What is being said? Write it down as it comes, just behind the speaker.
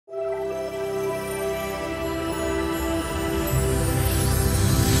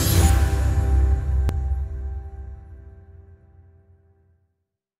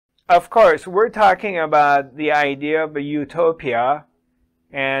of course, we're talking about the idea of a utopia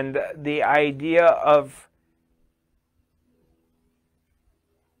and the idea of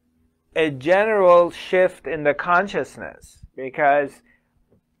a general shift in the consciousness, because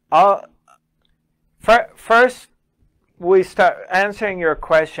first we start answering your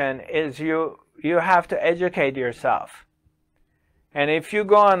question is you have to educate yourself. And if you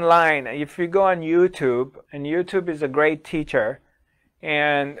go online, if you go on YouTube, and YouTube is a great teacher,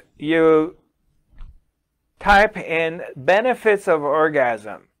 and you type in benefits of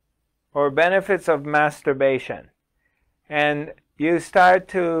orgasm or benefits of masturbation, and you start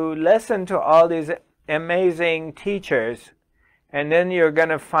to listen to all these amazing teachers, and then you're going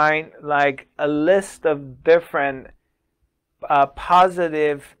to find like a list of different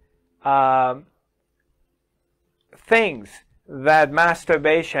positive things that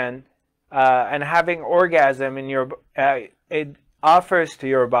masturbation and having orgasm in your it offers to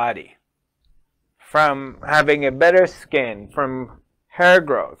your body, from having a better skin, from hair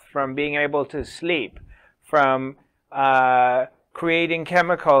growth, from being able to sleep, from creating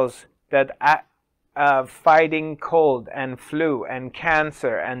chemicals that fighting cold and flu and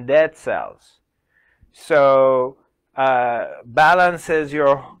cancer and dead cells. So balances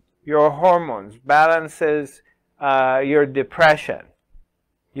your hormones, balances your depression.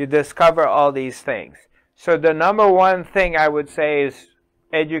 You discover all these things. So the number one thing I would say is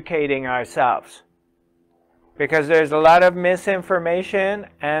educating ourselves, because there's a lot of misinformation,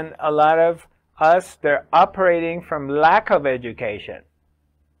 and a lot of us, they're operating from lack of education.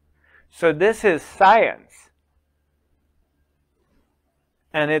 So this is science,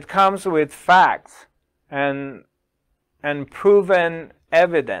 and it comes with facts and proven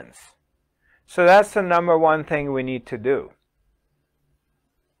evidence. So that's the number one thing we need to do,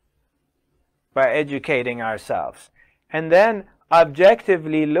 by educating ourselves. And then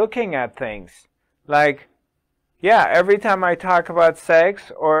objectively looking at things. Like, yeah, every time I talk about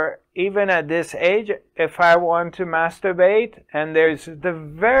sex, or even at this age, if I want to masturbate, and there's the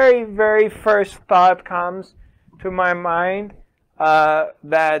very, very first thought comes to my mind,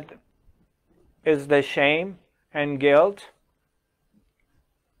 that is the shame and guilt.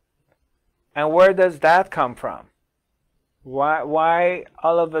 And where does that come from? Why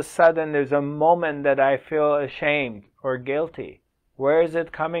all of a sudden there's a moment that I feel ashamed or guilty? Where is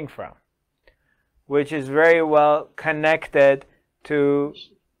it coming from? Which is very well connected to,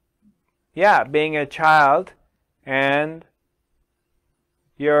 yeah, being a child, and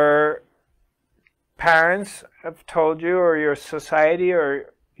your parents have told you, or your society,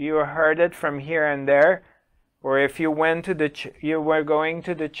 or you heard it from here and there, or if you went to you were going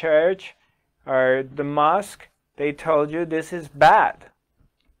to the church or the mosque, they told you this is bad.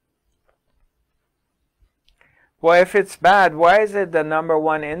 Well, if it's bad, why is it the number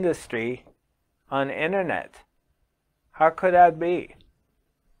one industry on internet? How could that be?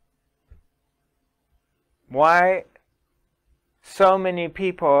 Why so many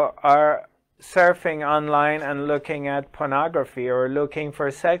people are surfing online and looking at pornography or looking for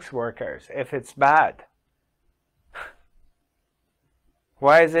sex workers if it's bad?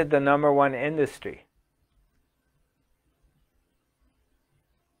 Why is it the number one industry?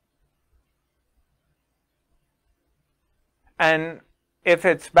 And if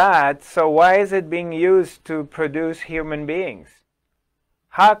it's bad, so why is it being used to produce human beings?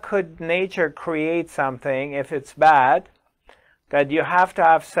 How could nature create something, if it's bad, that you have to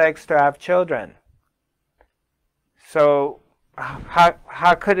have sex to have children? So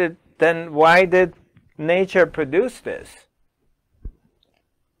how could it then, why did nature produce this?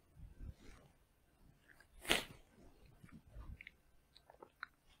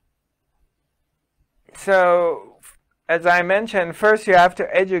 So, as I mentioned, first you have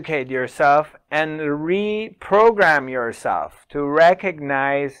to educate yourself and reprogram yourself to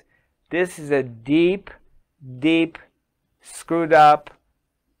recognize this is a deep, deep, screwed up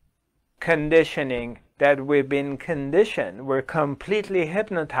conditioning that we've been conditioned. We're completely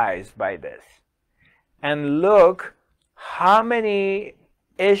hypnotized by this. And look how many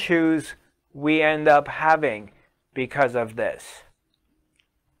issues we end up having because of this.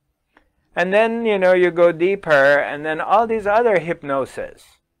 And then, you know, you go deeper, and then all these other hypnoses,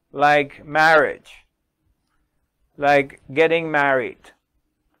 like marriage, like getting married.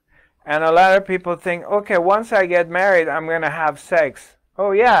 And a lot of people think, okay, once I get married, I'm going to have sex.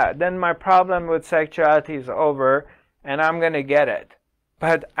 Oh yeah, then my problem with sexuality is over, and I'm going to get it.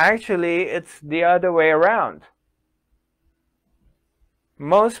 But actually, it's the other way around.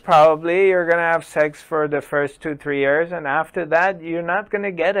 Most probably, you're going to have sex for the first 2-3 years, and after that, you're not going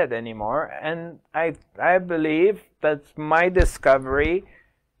to get it anymore. And I believe that's my discovery.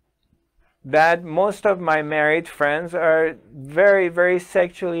 that most of my married friends are very, very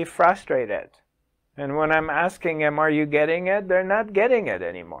sexually frustrated. And when I'm asking them, are you getting it? They're not getting it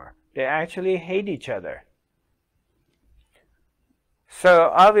anymore. They actually hate each other.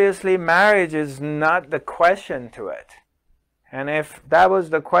 So obviously marriage is not the question to it. And if that was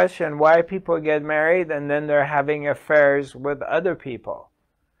the question, why people get married and then they're having affairs with other people.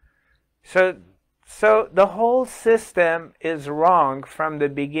 So the whole system is wrong from the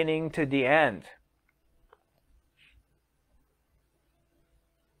beginning to the end.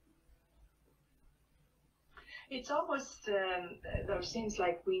 It's almost, there seems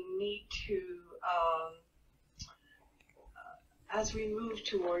like we need to, as we move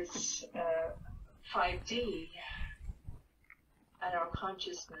towards 5D, and our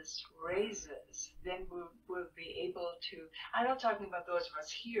consciousness raises, then we'll be able to, I'm not talking about those of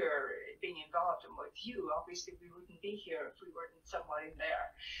us here being involved and with you, obviously we wouldn't be here if we weren't somewhat in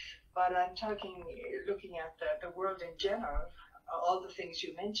there, but I'm talking, looking at the world in general, all the things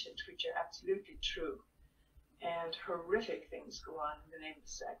you mentioned, which are absolutely true, and horrific things go on in the name of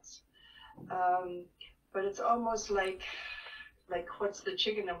sex. But it's almost like what's the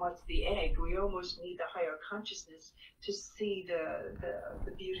chicken and what's the egg? We almost need the higher consciousness to see the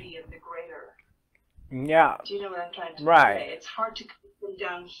beauty and the greater. Yeah. Do you know what I'm trying to say? It's hard to come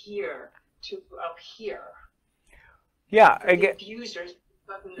down here to up here. Yeah. The abusers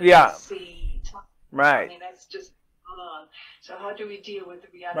see. Right. I mean, that's just on. So how do we deal with the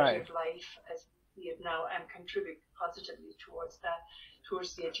reality of life as we see it now and contribute positively towards that,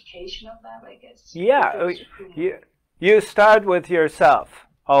 towards the education of that, I guess? Yeah. You start with yourself,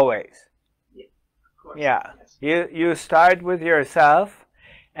 always. Yeah, of course. Yeah. Yes. You start with yourself,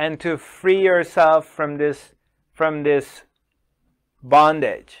 and to free yourself from this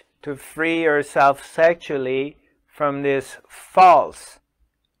bondage, to free yourself sexually from this false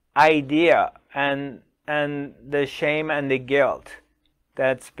idea and the shame and the guilt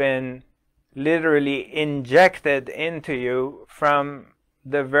that's been literally injected into you from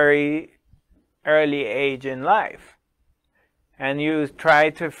the very early age in life. And you try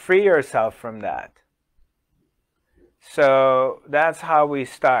to free yourself from that. So that's how we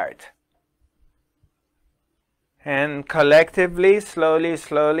start. And collectively,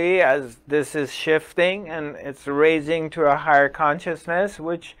 slowly, as this is shifting and it's raising to a higher consciousness,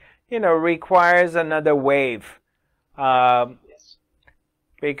 which, requires another wave. Because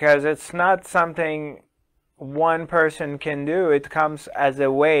it's not something one person can do. It comes as a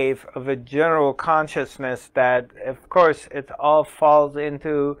wave of a general consciousness that, of course, it all falls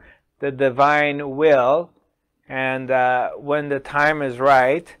into the divine will, and when the time is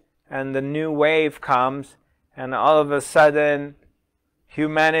right and the new wave comes, and all of a sudden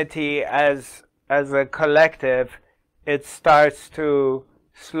humanity as a collective, it starts to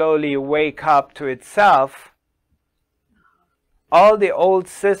slowly wake up to itself. All the old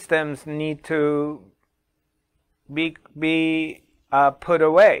systems need to be put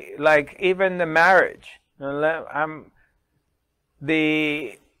away, like even the marriage.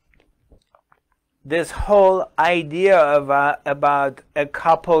 This whole idea of about a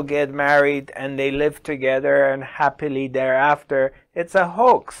couple get married and they live together and happily thereafter, it's a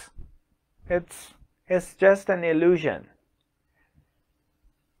hoax. It's just an illusion.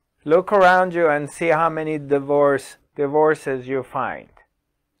 Look around you and see how many divorces you find.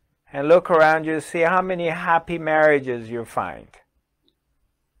 And look around you, see how many happy marriages you find.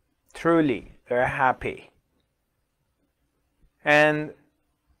 Truly, they're happy. And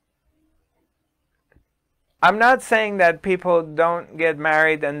I'm not saying that people don't get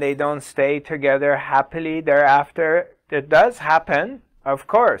married and they don't stay together happily thereafter. It does happen, of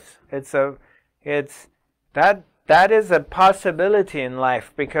course. That is a possibility in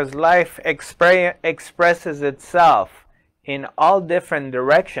life, because life expresses itself in all different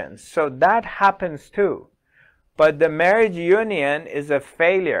directions. So that happens too. But the marriage union is a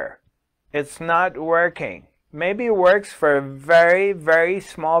failure. It's not working. Maybe it works for a very, very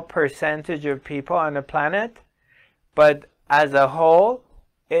small percentage of people on the planet, but as a whole,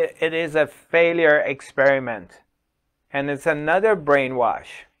 it is a failure experiment. And it's another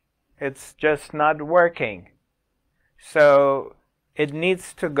brainwash. It's just not working. So it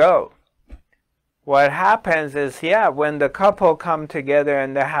needs to go. What happens is, when the couple come together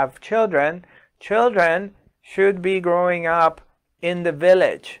and they have children, children should be growing up in the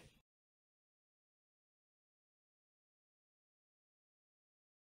village.